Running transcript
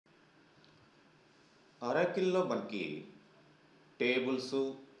అరాకిల్లో మనకి tables,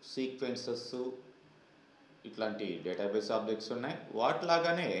 sequences ఇట్లాంటి database objects ఉన్నాయి.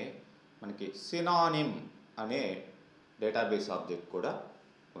 వాటిలాగానే మనకి సినానిమ్ అనే డేటాబేస్ ఆబ్జెక్ట్ కూడా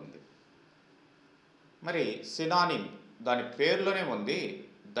ఉంది. మరి సినానిమ్ దాని పేరులోనే ఉంది,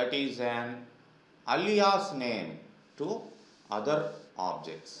 that is an alias name to other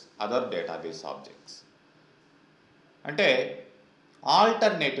objects, other database objects. అంటే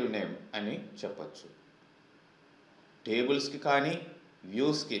ఆల్టర్నేటివ్ నేమ్ అని చెప్పచ్చు. టేబుల్స్కి కానీ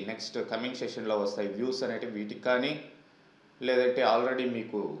వ్యూస్కి, నెక్స్ట్ కమింగ్ సెషన్లో వస్తాయి వ్యూస్ అనేటివి, వీటికి కానీ, లేదంటే ఆల్రెడీ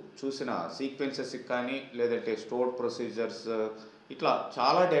మీకు చూసిన సీక్వెన్సెస్కి కానీ, లేదంటే స్టోర్డ్ ప్రొసీజర్స్, ఇట్లా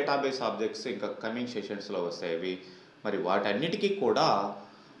చాలా డేటాబేస్ ఆబ్జెక్ట్స్ ఇంకా కమింగ్ సెషన్స్లో వస్తాయి అవి. మరి వాటన్నిటికీ కూడా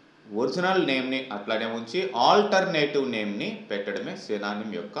ఒరిజినల్ నేమ్ని అట్లానే ఉంచి ఆల్టర్నేటివ్ నేమ్ని పెట్టడమే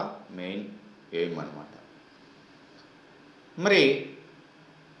సినానిమ్ యొక్క మెయిన్ ఎయిమ్ అన్నమాట. మరి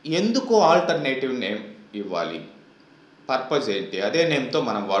ఎందుకు ఆల్టర్నేటివ్ నేమ్ ఇవ్వాలి, పర్పస్ ఏంటి, అదే నేమ్తో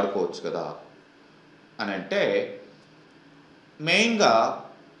మనం వాడుకోవచ్చు కదా అని అంటే, మెయిన్గా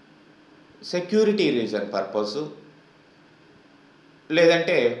సెక్యూరిటీ రీజన్ పర్పస్,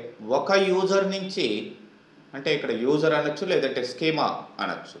 లేదంటే ఒక యూజర్ నుంచి, అంటే ఇక్కడ యూజర్ అనొచ్చు లేదంటే స్కీమా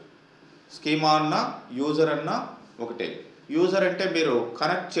అనొచ్చు. స్కీమా అన్న యూజర్ అన్న ఒకటే. యూజర్ అంటే మీరు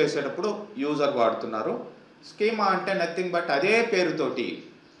కనెక్ట్ చేసేటప్పుడు యూజర్ వాడుతున్నారు. స్కీమా అంటే నథింగ్ బట్ అదే పేరుతోటి,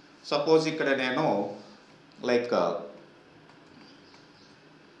 సపోజ్ ఇక్కడ నేను లైక్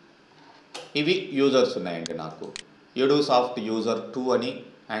ఇవి యూజర్స్ ఉన్నాయండి నాకు, ఎడూసాఫ్ట్ యూజర్ 2 అని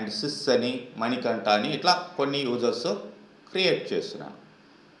అండ్ సిస్ అని, మణికంఠ అని, ఇట్లా కొన్ని యూజర్స్ క్రియేట్ చేస్తున్నాను.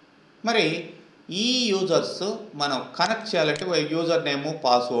 మరి ఈ యూజర్స్ మనం కనెక్ట్ చేయాలంటే యూజర్ నేము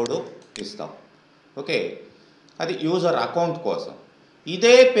పాస్వర్డ్ ఇస్తాం. ఓకే, అది యూజర్ అకౌంట్ కోసం.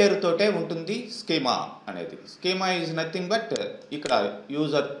 ఇదే పేరుతోటే ఉంటుంది స్కీమా అనేది. స్కీమా ఈజ్ నథింగ్ బట్ ఇక్కడ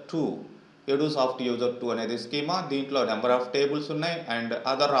యూజర్ 2, ఎడూసాఫ్ట్ యూజర్ 2 అనేది స్కీమా. దీంట్లో నెంబర్ ఆఫ్ టేబుల్స్ ఉన్నాయి అండ్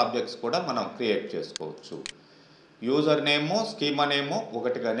అదర్ ఆబ్జెక్ట్స్ కూడా మనం క్రియేట్ చేసుకోవచ్చు. యూజర్ నేమో స్కీమా నేమో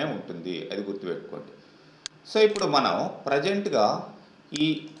ఒకటిగానే ఉంటుంది, అది గుర్తుపెట్టుకోండి. సో ఇప్పుడు మనం ప్రజెంట్గా ఈ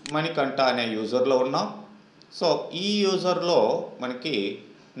మణికంఠ అనే యూజర్లో ఉన్నాం. సో ఈ యూజర్లో మనకి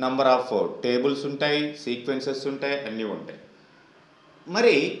నంబర్ ఆఫ్ టేబుల్స్ ఉంటాయి, సీక్వెన్సెస్ ఉంటాయి, అన్నీ ఉంటాయి.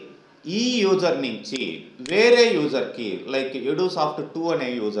 మరి ఈ యూజర్ నుంచి వేరే యూజర్కి, లైక్ ఎడూసాఫ్ట్ 2 అనే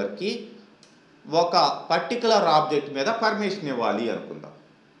యూజర్కి ఒక పర్టికులర్ ఆబ్జెక్ట్ మీద పర్మిషన్ ఇవ్వాలి అనుకుందాం.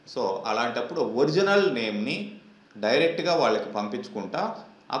 సో అలాంటప్పుడు ఒరిజినల్ నేమ్ని డైరెక్ట్గా వాళ్ళకి పంపించుకుంటా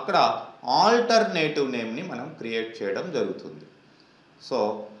అక్కడ ఆల్టర్నేటివ్ నేమ్ని మనం క్రియేట్ చేయడం జరుగుతుంది. So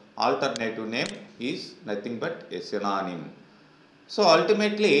alternative name is nothing but A synonym. So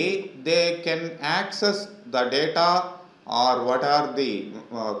ultimately they can access the data or what are the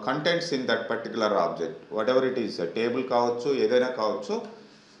contents in that particular object, whatever it is, table కావచ్చు, ఏదైనా కావచ్చు.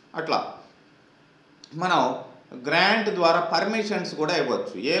 అట్లా మనం గ్రాంట్ ద్వారా permissions కూడా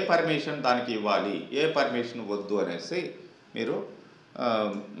ఇవ్వచ్చు. ఏ పర్మిషన్ దానికి ఇవ్వాలి, ఏ పర్మిషన్ వద్దు అనేసి మీరు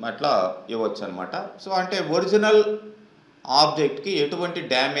అట్లా ఇవ్వచ్చు అనమాట. సో అంటే ఒరిజినల్ ఆబ్జెక్ట్కి ఎటువంటి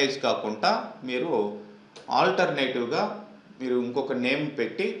డ్యామేజ్ కాకుండా మీరు ఆల్టర్నేటివ్గా మీరు ఇంకొక నేమ్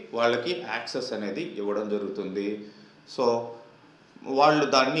పెట్టి వాళ్ళకి యాక్సెస్ అనేది ఇవ్వడం జరుగుతుంది. సో వాళ్ళు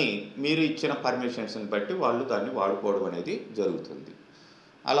దాన్ని, మీరు ఇచ్చిన పర్మిషన్స్ని బట్టి వాళ్ళు దాన్ని వాడుకోవడం అనేది జరుగుతుంది.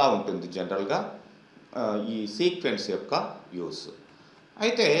 అలా ఉంటుంది జనరల్గా ఈ సీక్వెన్స్ యొక్క యూస్.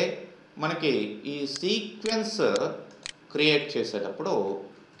 అయితే మనకి ఈ సీక్వెన్స్ క్రియేట్ చేసేటప్పుడు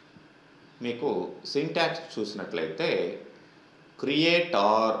మీకు సింటాక్స్ చూసినట్లయితే క్రియేట్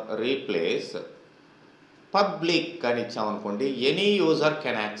ఆర్ రీప్లేస్ పబ్లిక్ అని ఇచ్చామనుకోండి, any user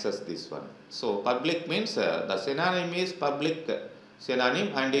can access this one. So public means the synonym is public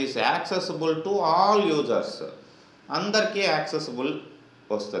synonym and is accessible to all users. అందరికీ యాక్సెసిబుల్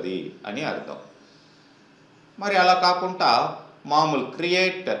వస్తుంది అని అర్థం. మరి అలా కాకుండా మామూలు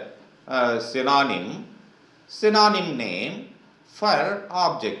create synonym, synonym name for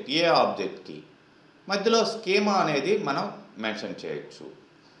object, ఏ ఆబ్జెక్ట్కి మధ్యలో స్కీమా అనేది మనం మెన్షన్ చేయొచ్చు.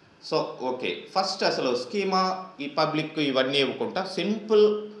 సో ఓకే, ఫస్ట్ అసలు స్కీమా, ఈ పబ్లిక్ ఇవన్నీ ఇవ్వకుండా సింపుల్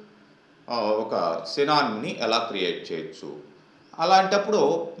ఒక సినానిమ్ని ఎలా క్రియేట్ చేయొచ్చు. అలాంటప్పుడు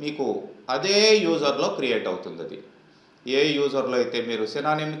మీకు అదే యూజర్లో క్రియేట్ అవుతుంది. అది ఏ యూజర్లో అయితే మీరు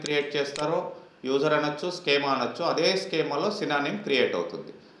సినానిమ్ని క్రియేట్ చేస్తారో, యూజర్ అనొచ్చు, స్కీమా అనొచ్చు, అదే స్కీమాలో సినానిమ్ క్రియేట్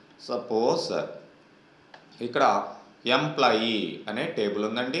అవుతుంది. సపోజ్ ఇక్కడ ఎంప్లాయీ అనే టేబుల్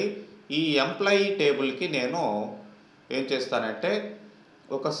ఉందండి. ఈ ఎంప్లాయీ టేబుల్కి నేను ఏం చేస్తానంటే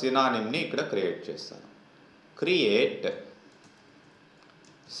ఒక సినానిమ్ని ఇక్కడ క్రియేట్ చేస్తాను. Create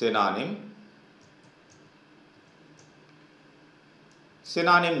synonym.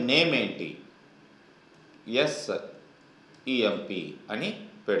 సినానిమ్ నేమ్ ఏంటి, SEMP అని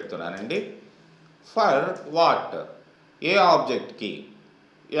పెడుతున్నానండి. ఫర్ వాట్, ఏ ఆబ్జెక్ట్కి,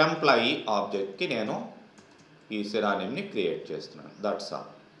 ఎంప్లాయీ ఆబ్జెక్ట్కి నేను ఈ సినానిమ్ని క్రియేట్ చేస్తున్నాను. That's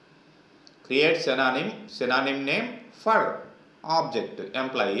all. Create synonym name for object,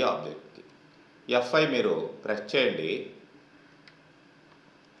 employee ఆబ్జెక్ట్కి. F5 మీరు ప్రెస్ చేయండి.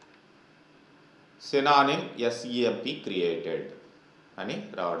 సినానిమ్ SEMP క్రియేటెడ్ అని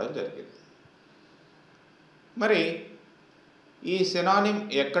రావడం జరిగింది. మరి ఈ సినానిమ్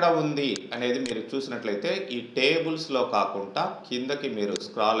ఎక్కడ ఉంది అనేది మీరు చూసినట్లయితే ఈ టేబుల్స్లో కాకుండా కిందకి మీరు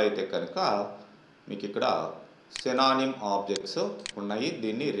స్క్రాల్ అయితే కనుక మీకు ఇక్కడ సినానిమ్ ఆబ్జెక్ట్స్ ఉన్నాయి.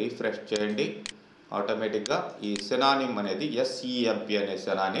 దీన్ని రీఫ్రెష్ చేయండి. ఆటోమేటిక్గా ఈ సినానిమ్ అనేది SEMP అనే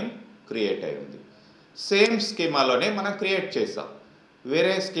సినానిమ్ క్రియేట్ అయి ఉంది. సేమ్ స్కీమాలోనే మనం క్రియేట్ చేసాం.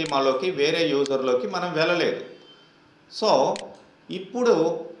 వేరే స్కీమాలోకి, వేరే యూజర్లోకి మనం వెళ్ళలేదు. సో ఇప్పుడు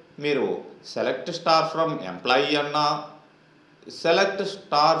మీరు సెలెక్ట్ స్టార్ ఫ్రమ్ ఎంప్లాయీ అన్నా, సెలెక్ట్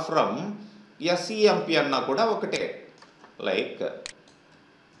స్టార్ ఫ్రమ్ SEMP అన్నా కూడా ఒకటే. Like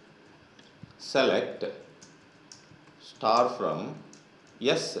select star from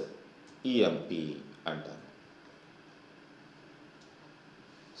SEMP అంటారు.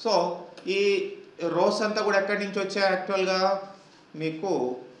 సో ఈ రోస్ అంతా కూడా ఎక్కడి నుంచి వచ్చాయి? యాక్చువల్గా మీకు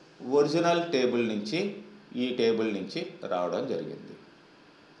ఒరిజినల్ టేబుల్ నుంచి, ఈ టేబుల్ నుంచి రావడం జరిగింది,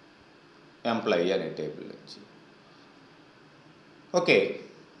 ఎంప్లాయీ అనే టేబుల్ నుంచి. ఓకే,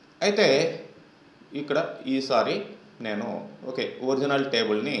 అయితే ఇక్కడ ఈసారి నేను ఒరిజినల్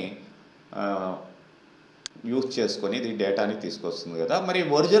టేబుల్ని యూజ్ చేసుకొని ఇది డేటాని తీసుకొస్తుంది కదా. మరి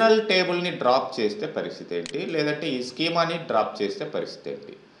ఒరిజినల్ టేబుల్ని డ్రాప్ చేస్తే పరిస్థితి ఏంటి, లేదంటే ఈ స్కీమాని డ్రాప్ చేస్తే పరిస్థితి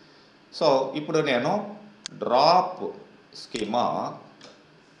ఏంటి? సో ఇప్పుడు నేను డ్రాప్ సినానిమ్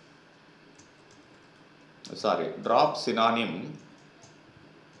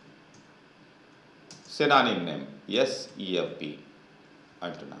నేమ్ SEMP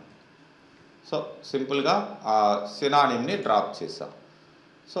అంటున్నాను. సో సింపుల్గా ఆ సినానిమ్ని డ్రాప్ చేసాం.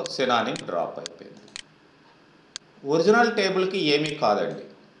 సో సినానిమ్ డ్రాప్ అయిపోయింది. ఒరిజినల్ టేబుల్కి ఏమీ కాదండి,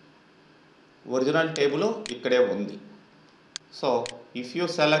 ఒరిజినల్ టేబుల్ ఇక్కడే ఉంది. So if you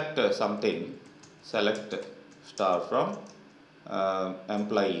select something, select star from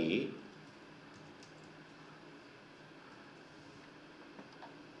employee,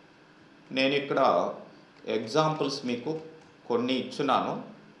 నేను ఇక్కడ ఎగ్జాంపుల్స్ మీకు కొన్ని ఇచ్చున్నాను.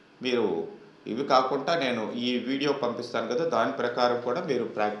 మీరు ఇవి కాకుండా నేను ఈ వీడియో పంపిస్తాను కదా, దాని ప్రకారం కూడా మీరు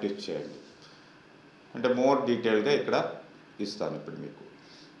ప్రాక్టీస్ చేయండి. అంటే మోర్ డీటెయిల్గా ఇక్కడ ఇస్తాను ఇప్పుడు మీకు.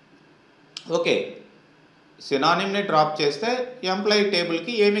 ఓకే, సినానిమ్ని డ్రాప్ చేస్తే ఎంప్లాయీ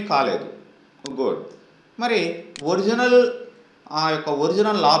టేబుల్కి ఏమీ కాలేదు. గుడ్. మరి ఆ యొక్క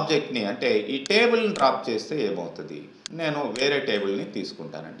ఒరిజినల్ ఆబ్జెక్ట్ని, అంటే ఈ టేబుల్ని డ్రాప్ చేస్తే ఏమవుతుంది? నేను వేరే టేబుల్ని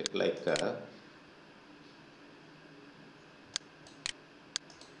తీసుకుంటానండి. Like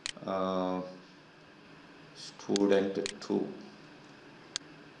student 2.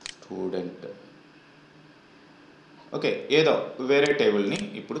 ఓకే, ఏదో వేరే టేబుల్ని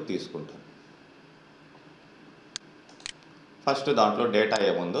ఇప్పుడు తీసుకుంటాను. ఫస్ట్ దాంట్లో డేటా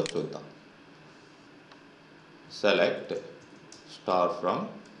ఏముందో చూద్దాం. సెలెక్ట్ స్టార్ ఫ్రమ్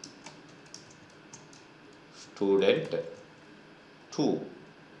స్టూడెంట్ 2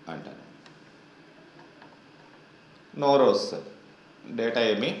 అంటాను. నో రోస్, డేటా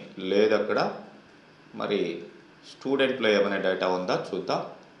ఏమీ లేదు అక్కడ. మరి స్టూడెంట్లో ఏమైనా డేటా ఉందా చూద్దాం.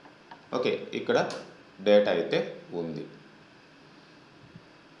 ఓకే, ఇక్కడ డేటా అయితే ఉంది.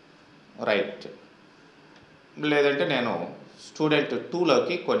 రైట్. లేదంటే నేను స్టూడెంట్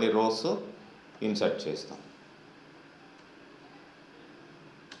 2లోకి కొన్ని రోస్ ఇన్సర్ట్ చేస్తాను.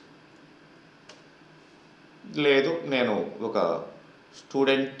 లేదు, నేను ఒక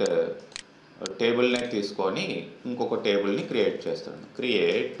స్టూడెంట్ టేబుల్నే తీసుకొని ఇంకొక టేబుల్ని క్రియేట్ చేస్తాను.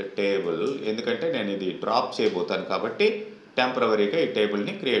 క్రియేట్ టేబుల్, ఎందుకంటే నేను ఇది డ్రాప్ చేయబోతాను కాబట్టి టెంపరవరీగా ఈ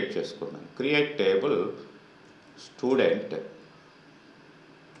టేబుల్ని క్రియేట్ చేసుకున్నాను. Create table student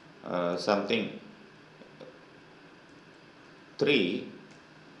something 3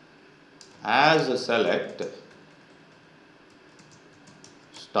 as select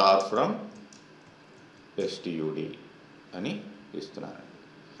star from STUD అని ఇస్తున్నాను.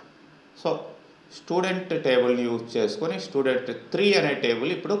 సో స్టూడెంట్ టేబుల్ని యూజ్ చేసుకొని స్టూడెంట్ 3 అనే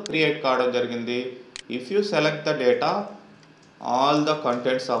టేబుల్ ఇప్పుడు క్రియేట్ కావడం జరిగింది. If you select the data, all the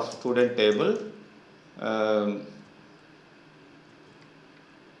contents of student table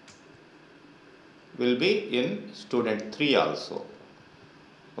will be in student 3 also.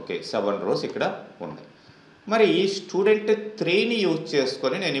 Okay, 7 rows ఇక్కడ ఉన్నాయి. మరి ఈ స్టూడెంట్ 3ని యూజ్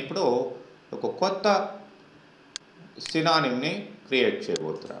చేసుకొని నేను ఇప్పుడు ఒక కొత్త సినానిమ్ని క్రియేట్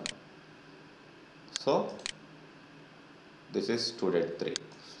చేయబోతున్నాను. So this is student 3.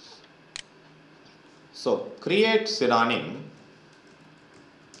 So create synonym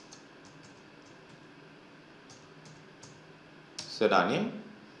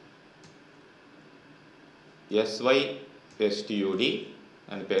SYSTUD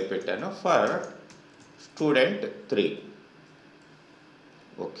అని పేరు పెట్టాను ఫర్ స్టూడెంట్ 3.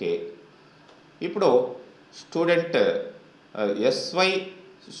 ఓకే, ఇప్పుడు స్టూడెంట్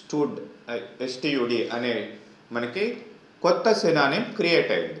STUD అనే మనకి కొత్త సినానిమ్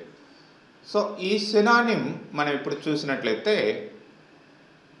క్రియేట్ అయింది. సో ఈ సినానిమ్ మనం ఇప్పుడు చూసినట్లయితే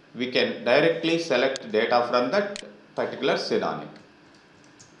we can directly select data from that particular synonym.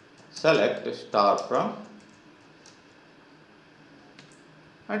 Select star from,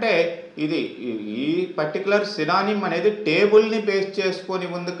 అంటే ఇది ఈ పర్టికులర్ సినానిమ్ అనేది టేబుల్ని బేస్ చేసుకొని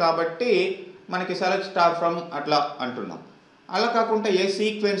ఉంది కాబట్టి మనకి సెలెక్ట్ స్టార్ ఫ్రమ్ అట్లా అంటున్నాం. అలా కాకుండా ఏ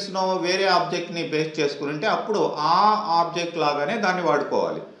సీక్వెన్స్నో వేరే ఆబ్జెక్ట్ని బేస్ చేసుకుని ఉంటే అప్పుడు ఆ ఆబ్జెక్ట్ లాగానే దాన్ని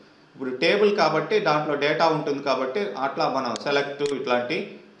వాడుకోవాలి. ఇప్పుడు టేబుల్ కాబట్టి దాంట్లో డేటా ఉంటుంది కాబట్టి అట్లా మనం సెలెక్ట్ ఇట్లాంటి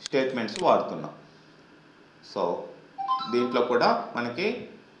స్టేట్మెంట్స్ వాడుతున్నాం. సో దీంట్లో కూడా మనకి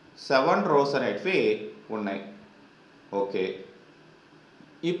 7 రోస్ అనేటివి ఉన్నాయి. ఓకే,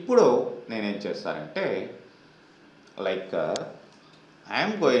 ఇప్పుడు నేనేం చేస్తానంటే like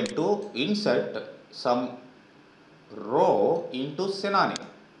I'm going to insert some rho into synonym.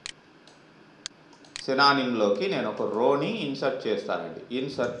 సినానిమ్లోకి నేను ఒక రోని ఇన్సర్ట్ చేస్తానండి.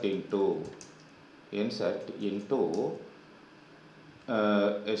 ఇన్సర్ట్ ఇంటూ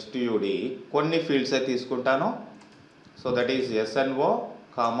STUD కొన్ని ఫీల్డ్సే తీసుకుంటాను. So that is SNO,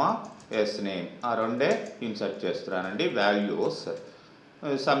 SName ఆ రెండే ఇన్సర్ట్ చేస్తున్నానండి. Values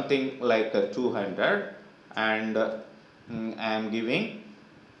something like 200 and I'm giving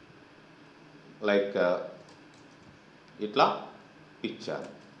like ఇట్లా ఇచ్చాను.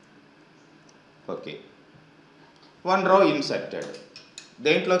 ఓకే, 1 రో ఇన్సర్టెడ్.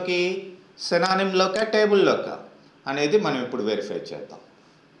 దేంట్లోకి? సినానిమ్లోకా టేబుల్లోకా అనేది మనం ఇప్పుడు వెరిఫై చేద్దాం.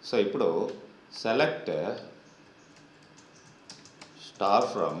 సో ఇప్పుడు సెలెక్ట్ స్టార్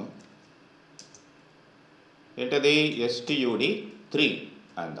ఫ్రమ్ ఏంటది STUD 3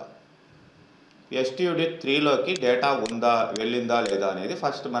 అందాం. STUD 3లోకి డేటా ఉందా వెళ్ళిందా లేదా అనేది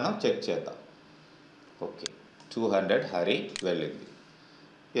ఫస్ట్ మనం చెక్ చేద్దాం. ఓకే, 200 హరి వెళ్ళింది.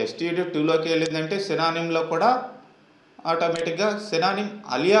 STUD 2లోకి వెళ్ళిందంటే సినానిమ్లో కూడా ఆటోమేటిక్గా సినానిమ్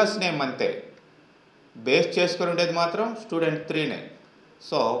అలియాస్ నేమ్ అంతే, బేస్ చేసుకొని ఉండేది మాత్రం స్టూడెంట్ 3నే.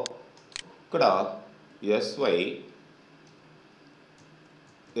 సో ఇక్కడ SYSTUD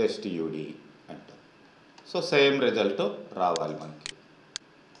అంట. సో సేమ్ రిజల్ట్ రావాలి మనకి.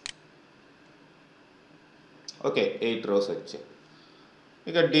 ఓకే, 8 రోస్ వచ్చాయి.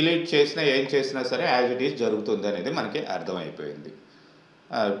 ఇక డిలీట్ చేసినా ఏం చేసినా సరే యాజ్ ఇట్ ఈస్ జరుగుతుంది అనేది మనకి అర్థమైపోయింది.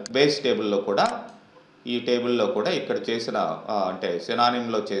 బేస్ టేబుల్లో కూడా ఈ టేబుల్లో కూడా ఇక్కడ చేసిన అంటే సినానిమ్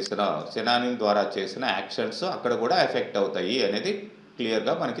ద్వారా చేసిన యాక్షన్స్ అక్కడ కూడా ఎఫెక్ట్ అవుతాయి అనేది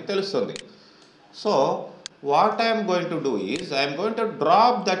క్లియర్గా మనకి తెలుస్తుంది. So what I'm going to do is I'm going to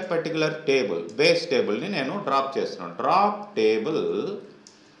drop that particular table, base టేబుల్ని నేను డ్రాప్ చేస్తున్నాను. Drop table,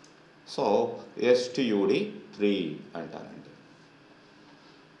 so STUD 3 అంటానండి.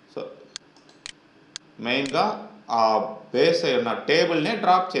 So మెయిన్గా ఆ బేస్ అయి ఉన్న టేబుల్ని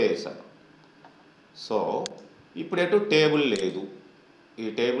డ్రాప్ చేసాను. సో ఇప్పుడు ఎటు టేబుల్ లేదు, ఈ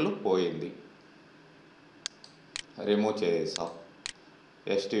టేబుల్ పోయింది, రిమూవ్ చేసాం.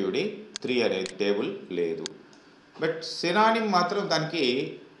 STUD 3 అనేది టేబుల్ లేదు. బట్ సినానిమ్ మాత్రం దానికి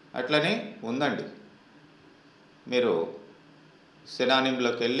అట్లనే ఉందండి. మీరు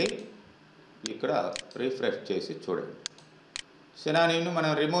సినానిమ్లోకి వెళ్ళి ఇక్కడ రిఫ్రెష్ చేసి చూడండి. సినానిమ్ని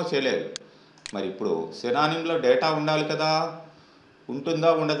మనం రిమూవ్ చేయలేదు. మరి ఇప్పుడు సినానిమ్లో డేటా ఉండాలి కదా,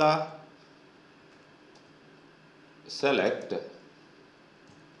 ఉంటుందా ఉండదా?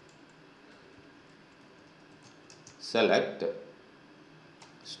 Select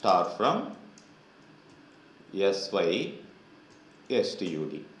star from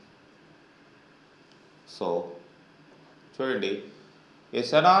SYSTUD. So చూడండి, a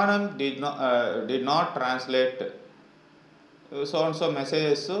synonym did not translate so and so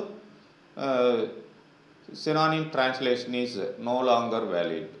messages, synonym translation is no longer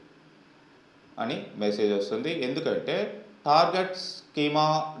valid అని మెసేజ్ వస్తుంది. ఎందుకంటే target schema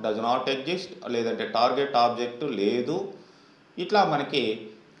does not exist, లేదంటే టార్గెట్ ఆబ్జెక్ట్ లేదు, ఇట్లా మనకి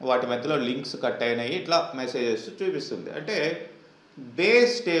వాటి మధ్యలో లింక్స్ కట్ అయినాయి, ఇట్లా మెసేజెస్ చూపిస్తుంది. అంటే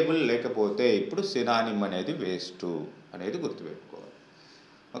బేస్ టేబుల్ లేకపోతే ఇప్పుడు సినానిమ్ అనేది వేస్ట్ అనేది గుర్తుపెట్టుకోవాలి.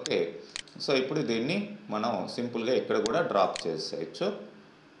 ఓకే, సో ఇప్పుడు దీన్ని మనం సింపుల్గా ఇక్కడ కూడా డ్రాప్ చేసేయచ్చు.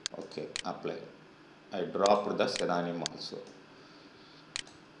 Okay, apply. I dropped the synonym also.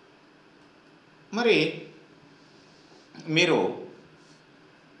 మరి మీరు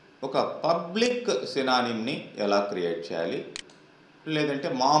ఒక పబ్లిక్ సినానిమ్ని ఎలా క్రియేట్ చేయాలి, లేదంటే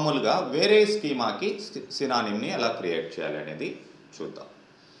మామూలుగా వేరే స్కీమాకి సినానిమ్ని ఎలా క్రియేట్ చేయాలి అనేది చూద్దాం.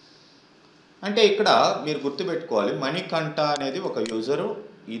 అంటే ఇక్కడ మీరు గుర్తుపెట్టుకోవాలి, మణికంఠ అనేది ఒక యూజరు,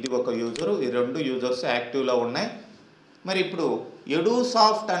 ఇది ఒక యూజరు, ఈ రెండు యూజర్స్ యాక్టివ్లో ఉన్నాయి. మరి ఇప్పుడు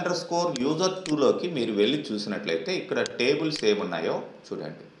ఎడూసాఫ్ట్ _user 2లోకి మీరు వెళ్ళి చూసినట్లయితే ఇక్కడ టేబుల్స్ ఏమున్నాయో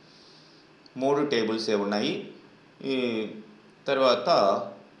చూడండి. 3 టేబుల్స్ ఏమున్నాయి, ఈ తర్వాత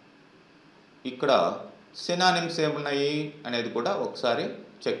ఇక్కడ సినానిమ్స్ ఏమున్నాయి అనేది కూడా ఒకసారి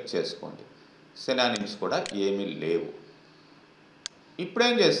చెక్ చేసుకోండి. సినానిమ్స్ కూడా ఏమీ లేవు.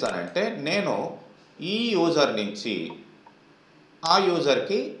 ఇప్పుడేం చేస్తానంటే నేను ఈ యూజర్ నుంచి ఆ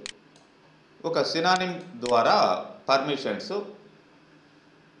యూజర్కి ఒక సినానిమ్ ద్వారా పర్మిషన్స్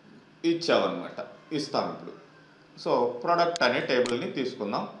ఇచ్చామన్నమాట, ఇస్తాం ఇప్పుడు. సో ప్రొడక్ట్ అనే టేబుల్ని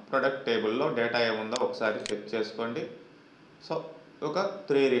తీసుకుందాం. ప్రొడక్ట్ టేబుల్లో డేటా ఏముందో ఒకసారి చెక్ చేసుకోండి. సో ఒక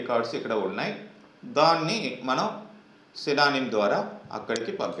 3 రికార్డ్స్ ఇక్కడ ఉన్నాయి, దాన్ని మనం సినానిమ్ ద్వారా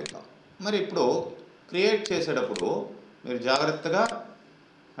అక్కడికి పంపిద్దాం. మరి ఇప్పుడు క్రియేట్ చేసేటప్పుడు మీరు జాగ్రత్తగా,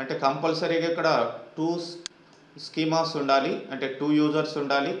 అంటే కంపల్సరీగా ఇక్కడ 2 స్కీమాస్ ఉండాలి, అంటే 2 యూజర్స్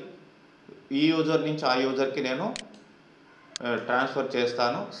ఉండాలి. ఈ యూజర్ నుంచి ఆ యూజర్కి నేను ట్రాన్స్ఫర్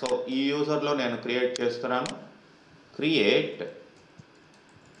చేస్తాను. సో ఈ యూజర్లో నేను క్రియేట్ చేస్తున్నాను, క్రియేట్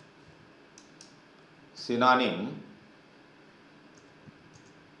సినానిమ్.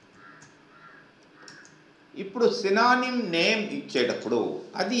 ఇప్పుడు సినానిమ్ నేమ్ ఇచ్చేటప్పుడు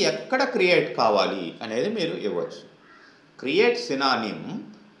అది ఎక్కడ క్రియేట్ కావాలి అనేది మీరు ఇవ్వచ్చు. క్రియేట్ సినానిమ్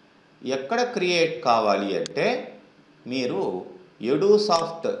ఎక్కడ క్రియేట్ కావాలి అంటే మీరు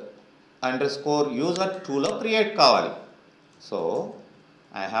ఎడూసాఫ్ట్ _user 2లో క్రియేట్ కావాలి. So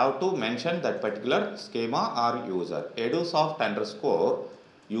I have to mention that particular schema or user, Edusoft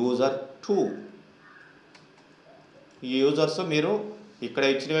 _user 2. ఈ యూజర్స్ మీరు ఇక్కడ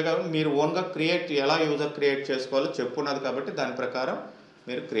ఇచ్చినవే కాబట్టి మీరు ఓన్గా ఎలా యూజర్ క్రియేట్ చేసుకోవాలో చెప్పున్నది కాబట్టి దాని ప్రకారం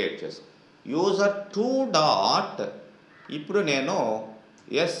మీరు క్రియేట్ చేసుకో. యూజర్ 2 డాట్ ఇప్పుడు నేను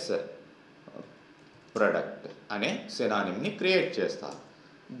ఎస్ ప్రొడక్ట్ అనే సినానిమ్ని క్రియేట్ చేస్తాను.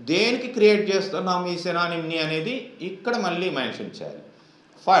 దేనికి క్రియేట్ చేస్తున్నాం ఈ సినానిమ్ని అనేది ఇక్కడ మళ్ళీ మెన్షన్ చేయాలి.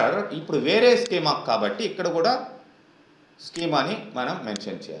 ఫర్ ఇప్పుడు వేరే స్కీమా కాబట్టి ఇక్కడ కూడా స్కీమాని మనం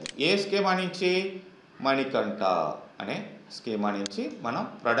మెన్షన్ చేయాలి. ఏ స్కీమా నుంచి? మణికంఠ అనే స్కీమా నుంచి మనం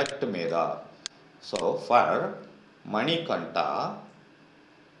ప్రొడక్ట్ మీద. So for Manikanta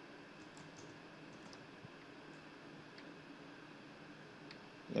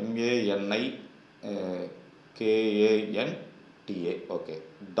MANIKANTA okay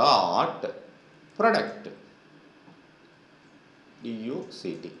dot product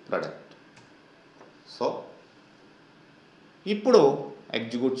DUCT product. So ఇప్పుడు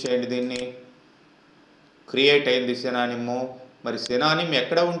ఎగ్జిక్యూట్ చేయండి దీన్ని. క్రియేట్ అయింది సినానిమ్. మరి సినానిమ్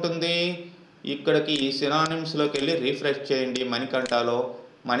ఎక్కడ ఉంటుంది? ఇక్కడికి ఈ సినానిమ్స్లోకి వెళ్ళి రిఫ్రెష్ చేయండి.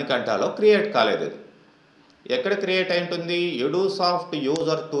 మణికంఠలో క్రియేట్ కాలేదు. అది ఎక్కడ క్రియేట్ అయి ఉంటుంది? ఎడూసాఫ్ట్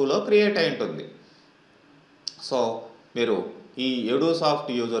యూజర్ 2లో క్రియేట్ అయి ఉంటుంది. సో మీరు ఈ ఎడూసాఫ్ట్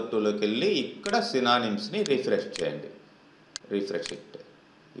యూజర్ 2లోకి వెళ్ళి ఇక్కడ సినానిమ్స్ని రిఫ్రెష్ చేయండి. రిఫ్రెష్ ఇట్,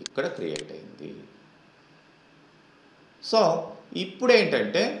 ఇక్కడ క్రియేట్ అయింది. సో ఇప్పుడు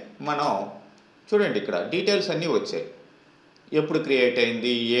ఏంటంటే మనం చూడండి, ఇక్కడ డీటెయిల్స్ అన్నీ వచ్చాయి. ఎప్పుడు క్రియేట్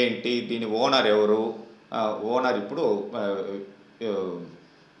అయింది, ఏంటి, దీని ఓనర్ ఎవరు. ఓనర్ ఇప్పుడు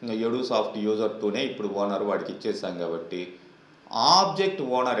ఎడూసాఫ్ట్ యూజర్ 2నే ఇప్పుడు ఓనర్, వాడికి ఇచ్చేసాం కాబట్టి. ఆబ్జెక్ట్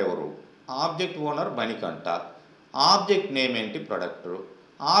ఓనర్ ఎవరు? Object owner Manikanta. Object name ఏంటి? ప్రొడక్ట్.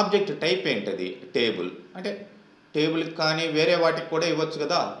 ఆబ్జెక్ట్ టైప్ ఏంటది? టేబుల్. అంటే టేబుల్కి కానీ వేరే వాటికి కూడా ఇవ్వచ్చు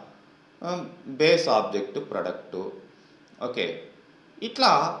కదా. Base object product. ఓకే,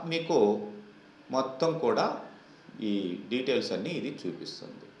 ఇట్లా మీకు మొత్తం కూడా ఈ డీటెయిల్స్ అన్నీ ఇది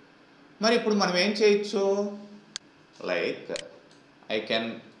చూపిస్తుంది. మరి ఇప్పుడు మనం ఏం చేయొచ్చు? Like I can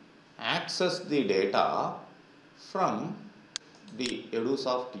access the data from the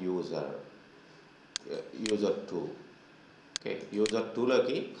ఎడూసాఫ్ట్ user 2. Okay, user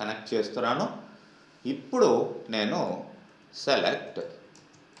 2లోకి connect చేస్తున్నాను. ఇప్పుడు నేను సెలెక్ట్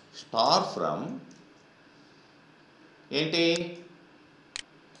స్టార్ ఫ్రమ్ ఏంటి?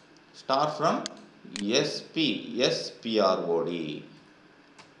 Star from SPROD.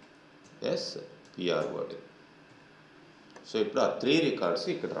 సో ఇప్పుడు ఆ 3 రికార్డ్స్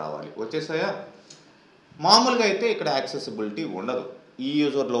ఇక్కడ రావాలి. వచ్చేసాయా? మామూలుగా అయితే ఇక్కడ యాక్సెసిబిలిటీ ఉండదు. ఈ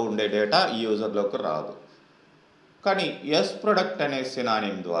యూజర్లో ఉండే డేటా ఈ యూజర్లోకి రాదు. కానీ ఎస్ ప్రొడక్ట్ అనే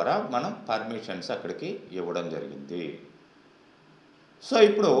సినానిమ్ ద్వారా మనం పర్మిషన్స్ అక్కడికి ఇవ్వడం జరిగింది. సో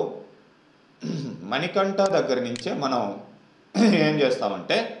ఇప్పుడు మణికంఠ దగ్గర నుంచే మనం ఏం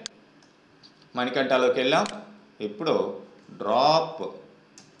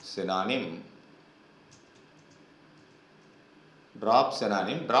synonym, drop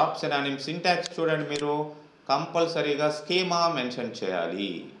synonym. Drop synonym syntax చూడండి, మీరు కంపల్సరీగా స్కీమా మెన్షన్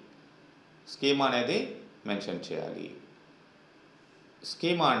చేయాలి. స్కీమా అనేది మెన్షన్ చేయాలి.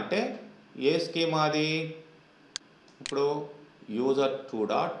 స్కీమా అంటే ఏ స్కీమా అది? ఇప్పుడు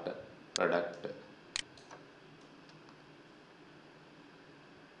user2.product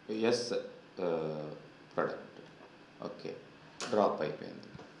yes product. Okay, drop అయిపోయింది.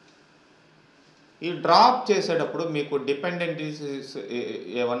 ఈ డ్రాప్ చేసేటప్పుడు మీకు డిపెండెంటీస్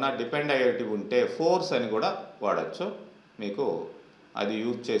ఏమన్నా డిపెండ్ అయ్యేటివి ఉంటే ఫోర్స్ అని కూడా వాడచ్చు. మీకు అది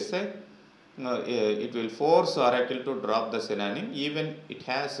యూజ్ చేస్తే it will force Oracle to drop the synonym even it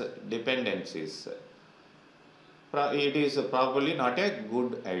has dependencies. It is probably not a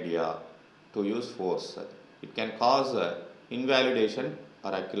good idea to use force. It can cause invalidation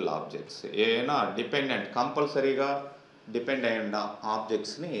Oracle objects. ఏదైనా dependent కంపల్సరీగా depend అయిన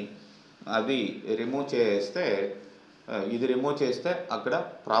ఆబ్జెక్ట్స్ని అది remove చేస్తే, ఇది remove చేస్తే అక్కడ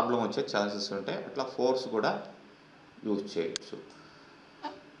problem వచ్చే chances ఉంటాయి. అట్లా ఫోర్స్ కూడా యూజ్ చేయొచ్చు.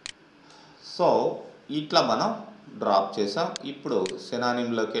 సో ఇట్లా మనం డ్రాప్ చేసాం. ఇప్పుడు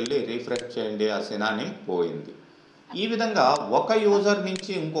సినానిమ్లోకి వెళ్ళి రిఫ్రెష్ చేయండి, ఆ సినానిమ్ పోయింది. ఈ విధంగా ఒక యూజర్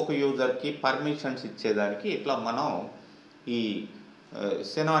నుంచి ఇంకొక యూజర్కి పర్మిషన్స్ ఇచ్చేదానికి ఇట్లా మనం ఈ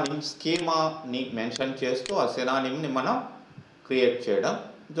సినానిమ్ స్కీమాని మెన్షన్ చేస్తూ ఆ సినానిమ్ని మనం క్రియేట్ చేయడం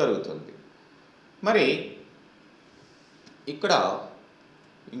జరుగుతుంది. మరి ఇక్కడ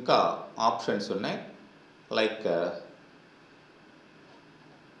ఇంకా ఆప్షన్స్ ఉన్నాయి. Like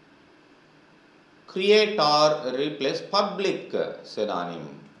create are replace public synonym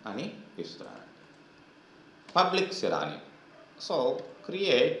అని ఇస్తున్నాను. Public synonym. So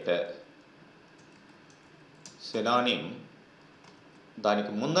create synonym,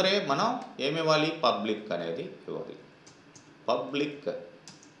 దానికి ముందరే మనం ఏమి ఇవ్వాలి? పబ్లిక్ అనేది ఇవ్వాలి. పబ్లిక్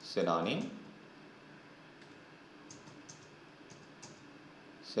సినానిమ్,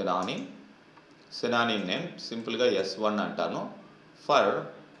 సినానిమ్ నేమ్ సింపుల్గా S1 అంటాను. ఫర్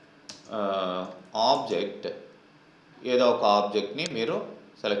ఆబ్జెక్ట్, ఏదో ఒక ఆబ్జెక్ట్ని మీరు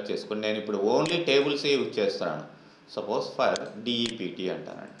సెలెక్ట్ చేసుకోండి. నేను ఇప్పుడు ఓన్లీ టేబుల్స్ యూజ్ చేస్తున్నాను. Suppose for DEPT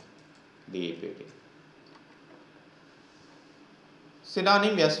అంటానండి. DEPT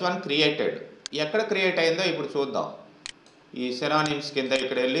synonym S1 created. ఎక్కడ క్రియేట్ అయిందో ఇప్పుడు చూద్దాం. ఈ సినానిమ్స్ కింద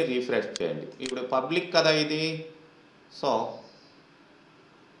ఇక్కడ వెళ్ళి రీఫ్రెష్ చేయండి. ఇప్పుడు పబ్లిక్ కదా ఇది. సో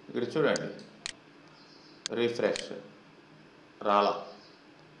ఇక్కడ చూడండి, రీఫ్రెష్ రాలా.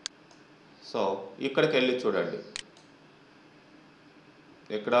 సో ఇక్కడికి వెళ్ళి చూడండి,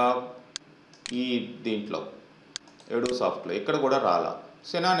 ఇక్కడ ఈ దీంట్లో ఎడోసాఫ్ట్లో ఇక్కడ కూడా రాలా.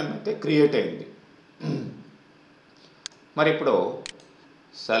 సినానిమ్ అయితే క్రియేట్ అయింది. మరి ఇప్పుడు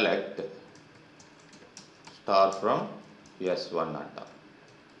సెలెక్ట్ స్టార్ ఫ్రమ్ S1 అంట.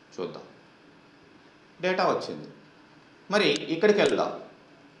 చూద్దాం, డేటా వచ్చింది. మరి ఇక్కడికి వెళ్దాం.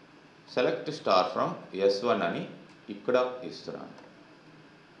 సెలెక్ట్ స్టార్ ఫ్రమ్ S1 అని ఇక్కడ ఇస్తున్నాను.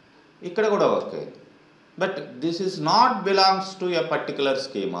 ఇక్కడ కూడా వర్క్ అయింది. But this is not belongs to a particular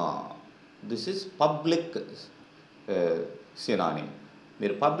schema. This is public synonym.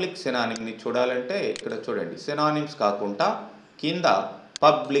 మీరు పబ్లిక్ సినానిమ్ని చూడాలంటే ఇక్కడ చూడండి, సినానిమ్స్ కాకుండా కింద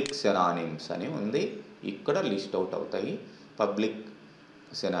పబ్లిక్ సినానిమ్స్ అని ఉంది. ఇక్కడ లిస్ట్ అవుట్ అవుతాయి పబ్లిక్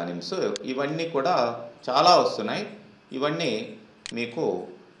సినానిమ్స్. ఇవన్నీ కూడా చాలా వస్తున్నాయి. ఇవన్నీ మీకు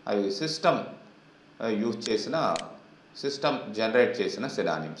అవి సిస్టమ్ యూజ్ చేసిన, సిస్టమ్ జనరేట్ చేసిన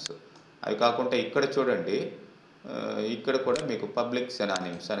సినానిమ్స్. అవి కాకుండా ఇక్కడ చూడండి, ఇక్కడ కూడా మీకు పబ్లిక్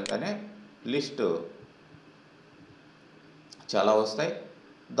సినానిమ్స్ అనగానే లిస్టు చాలా వస్తాయి.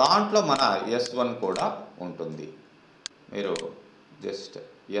 దాంట్లో మన S1 కూడా ఉంటుంది. మీరు జస్ట్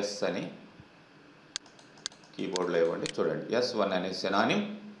ఎస్ అని కీబోర్డ్లో ఇవ్వండి. చూడండి, S1 అనే సినానిమ్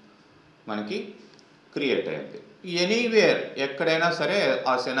మనకి క్రియేట్ అయింది. ఎనీవేర్, ఎక్కడైనా సరే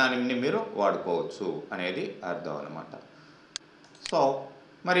ఆ సినానిమ్ని మీరు వాడుకోవచ్చు అనేది అర్థం అన్నమాట. సో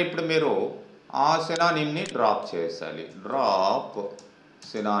మరి ఇప్పుడు మీరు ఆ సినానిమ్ని డ్రాప్ చేయాలి. Drop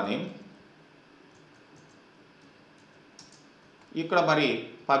synonym. ఇక్కడ మరి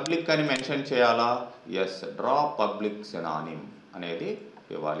పబ్లిక్ అని మెన్షన్ చేయాలా? ఎస్, డ్రాప్ పబ్లిక్ సినానిమ్ అనేది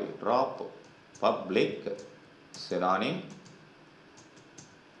ఇవ్వాలి. Drop public synonym.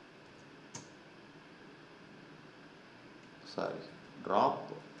 Sorry, drop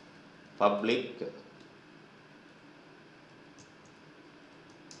public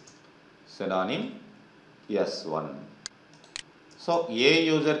synonym S1. So ఏ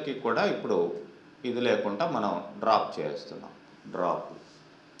యూజర్కి కూడా ఇప్పుడు ఇది లేకుండా మనం డ్రాప్ చేస్తున్నాం. డ్రాప్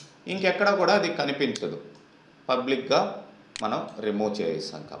ఇంకెక్కడ కూడా అది కనిపించదు, పబ్లిక్గా మనం రిమూవ్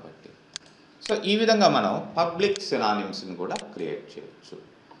చేసాం కాబట్టి. సో ఈ విధంగా మనం పబ్లిక్ సినానిమ్స్ని కూడా క్రియేట్ చేయొచ్చు.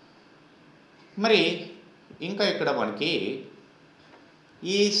 మరి ఇంకా ఇక్కడ మనకి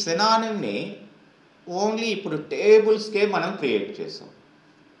ఈ సినానిమ్ని ఓన్లీ ఇప్పుడు టేబుల్స్కే మనం క్రియేట్ చేసాం.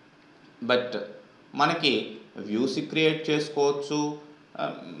 బట్ మనకి వ్యూస్ క్రియేట్ చేసుకోవచ్చు,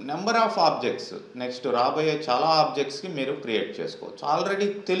 నెంబర్ ఆఫ్ ఆబ్జెక్ట్స్, నెక్స్ట్ రాబోయే చాలా ఆబ్జెక్ట్స్కి మీరు క్రియేట్ చేసుకోవచ్చు. ఆల్రెడీ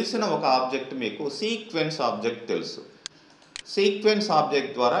తెలిసిన ఒక ఆబ్జెక్ట్ మీకు సీక్వెన్స్ ఆబ్జెక్ట్ తెలుసు. సీక్వెన్స్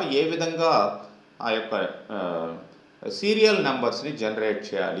ఆబ్జెక్ట్ ద్వారా ఏ విధంగా ఆ యొక్క సీరియల్ నెంబర్స్ని జనరేట్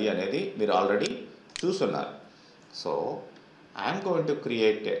చేయాలి అనేది మీరు ఆల్రెడీ చూస్తున్నారు. So I'm going to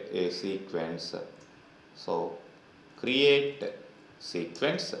create a sequence. So create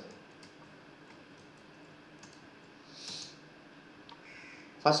sequence.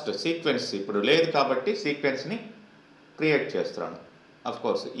 First sequence ఇప్పుడు లేదు కాబట్టి సీక్వెన్స్ని క్రియేట్ చేస్తున్నాను.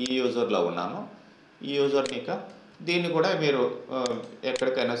 అఫ్కోర్స్ ఈ యూజర్లో ఉన్నాను. ఈ యూజర్ని ఇక దీన్ని కూడా మీరు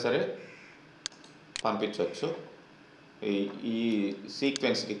ఎక్కడికైనా సరే పంపించవచ్చు. ఈ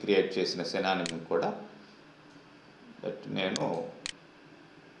సీక్వెన్స్కి క్రియేట్ చేసిన సినానిమ్ కూడా. బట్ నేను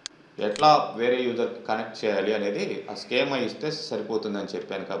ఎట్లా వేరే యూజర్కి కనెక్ట్ చేయాలి అనేది ఆ స్కీమా ఇస్తే సరిపోతుందని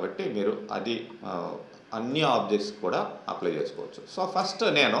చెప్పాను కాబట్టి మీరు అది అన్ని ఆబ్జెక్ట్స్ కూడా అప్లై చేసుకోవచ్చు. సో ఫస్ట్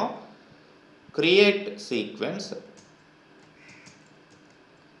నేను create sequence,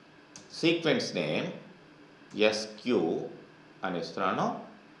 sequence name SQ అని ఇస్తున్నాను.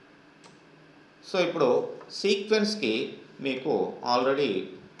 సో ఇప్పుడు సీక్వెన్స్కి మీకు ఆల్రెడీ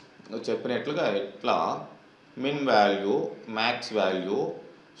చెప్పినట్లుగా ఇట్లా మిన్ value, max value,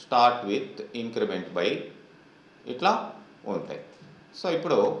 start with, increment by ఇట్లా ఉంటాయి. సో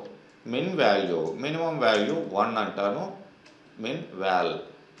ఇప్పుడు మిన్ వాల్యూ, మినిమం వాల్యూ 1 అంటాను. మిన్ వాల్,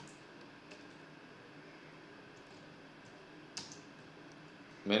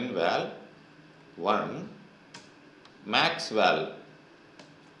 మిన్ wall 1, max wall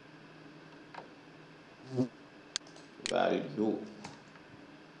value.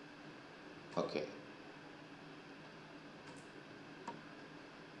 Okay,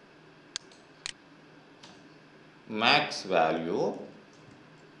 max value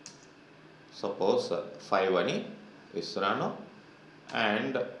suppose 5 అని ఇస్తున్నాను.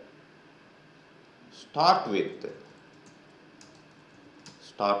 And start with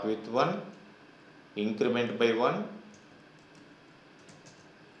 1, increment by 1,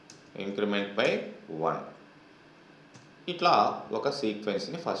 increment by 1. ఇట్లా ఒక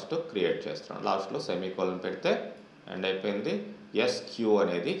సీక్వెన్స్ని ఫస్ట్ క్రియేట్ చేస్తున్నాను. లాస్ట్లో సెమీకోలన్ పెడితే అండ్ అయిపోయింది. SQ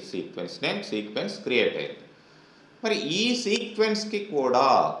అనేది సీక్వెన్స్ నేమ్, సీక్వెన్స్ క్రియేట్ అయింది. మరి ఈ సీక్వెన్స్కి కూడా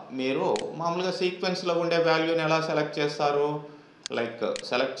మీరు మామూలుగా సీక్వెన్స్లో ఉండే వాల్యూని ఎలా సెలెక్ట్ చేస్తారు? లైక్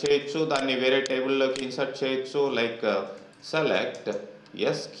సెలెక్ట్ చేయొచ్చు, దాన్ని వేరే టేబుల్లోకి ఇన్సర్ట్ చేయొచ్చు. Like select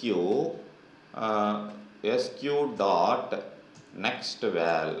SQ dot next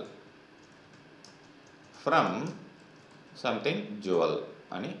wall from something jewel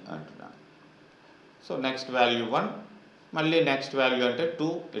అని అంటున్నాను. సో నెక్స్ట్ వాల్యూ 1, మళ్ళీ నెక్స్ట్ వాల్యూ అంటే 2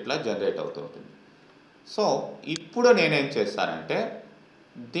 ఇట్లా జనరేట్ అవుతుంటుంది. సో ఇప్పుడు నేనేం చేస్తానంటే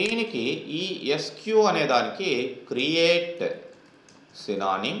దీనికి ఈ SQ అనే దానికి create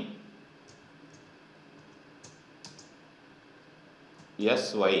synonym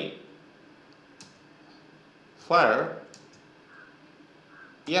SY for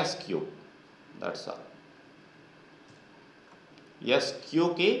SQ. That's all.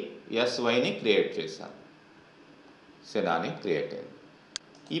 SQకి SYని create చేశాను. సినానిమ్ క్రియేట్ అయింది.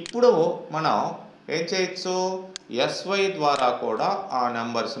 ఇప్పుడు మనం ఏం చేయొచ్చు? SY ద్వారా కూడా ఆ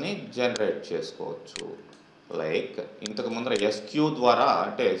నెంబర్స్ని జనరేట్ చేసుకోవచ్చు. లైక్ ఇంతకు ముందర SQ ద్వారా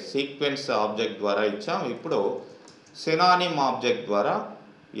అంటే సీక్వెన్స్ ఆబ్జెక్ట్ ద్వారా ఇచ్చాం. ఇప్పుడు సినానిమ్ ఆబ్జెక్ట్ ద్వారా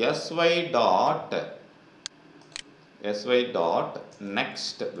SY dot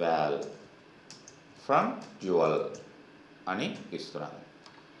next wall from jewel అని ఇస్తున్నాను.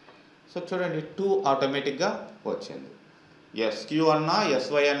 సో చూడండి 2 ఆటోమేటిక్గా వచ్చింది. SQ అన్నా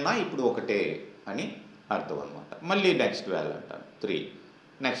SY అన్నా ఇప్పుడు ఒకటే అని అర్థం అనమాట. మళ్ళీ నెక్స్ట్ వాల్ అంటాను 3,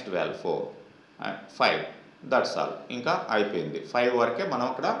 నెక్స్ట్ వాల్ 4, 5. That's all. ఇంకా అయిపోయింది. 5 వరకే మనం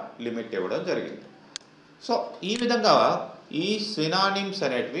అక్కడ లిమిట్ ఇవ్వడం జరిగింది. సో ఈ విధంగా ఈ సినానిమ్స్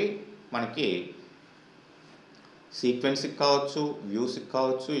అనేటివి మనకి సీక్వెన్స్కి కావచ్చు, వ్యూస్కి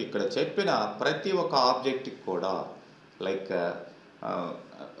కావచ్చు, ఇక్కడ చెప్పిన ప్రతి ఒక్క ఆబ్జెక్ట్కి కూడా లైక్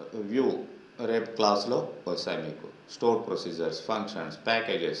వ్యూ రేపు క్లాస్లో వస్తాయి మీకు. Store procedures, functions,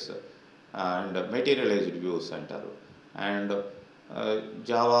 packages and materialised views అంటారు. And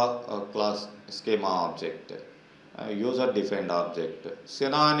Java class schema object, user defined object.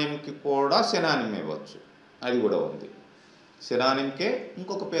 సినానిమ్కి కూడా సినానిమ్ ఇవ్వచ్చు, అది కూడా ఉంది. సినానిమ్కే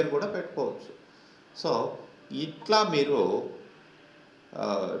ఇంకొక పేరు కూడా పెట్టుకోవచ్చు. సో ఇట్లా మీరు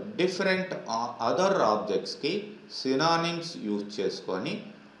డిఫరెంట్ అదర్ ఆబ్జెక్ట్స్కి సినానిమ్స్ యూజ్ చేసుకొని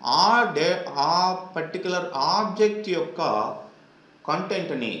ఆ పర్టికులర్ ఆబ్జెక్ట్ యొక్క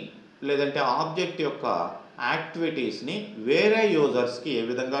కంటెంట్ని లేదంటే ఆబ్జెక్ట్ యొక్క యాక్టివిటీస్ని వేరే యూజర్స్కి ఏ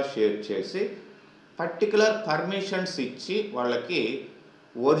విధంగా షేర్ చేసి పర్టికులర్ పర్మిషన్స్ ఇచ్చి వాళ్ళకి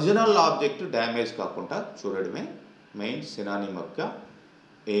ఒరిజినల్ ఆబ్జెక్ట్ డ్యామేజ్ కాకుండా చూడడమే మెయిన్ సినానిమ్ యొక్క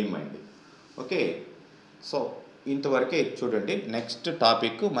ఎయిమ్ అండి. ఓకే, సో ఇంతవరకే చూడండి. నెక్స్ట్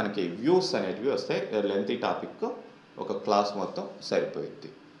టాపిక్ మనకి వ్యూస్ అనేటివి వస్తాయి. లెంతీ టాపిక్, ఒక క్లాస్ మొత్తం సరిపోయింది.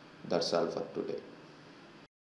 That's all for today.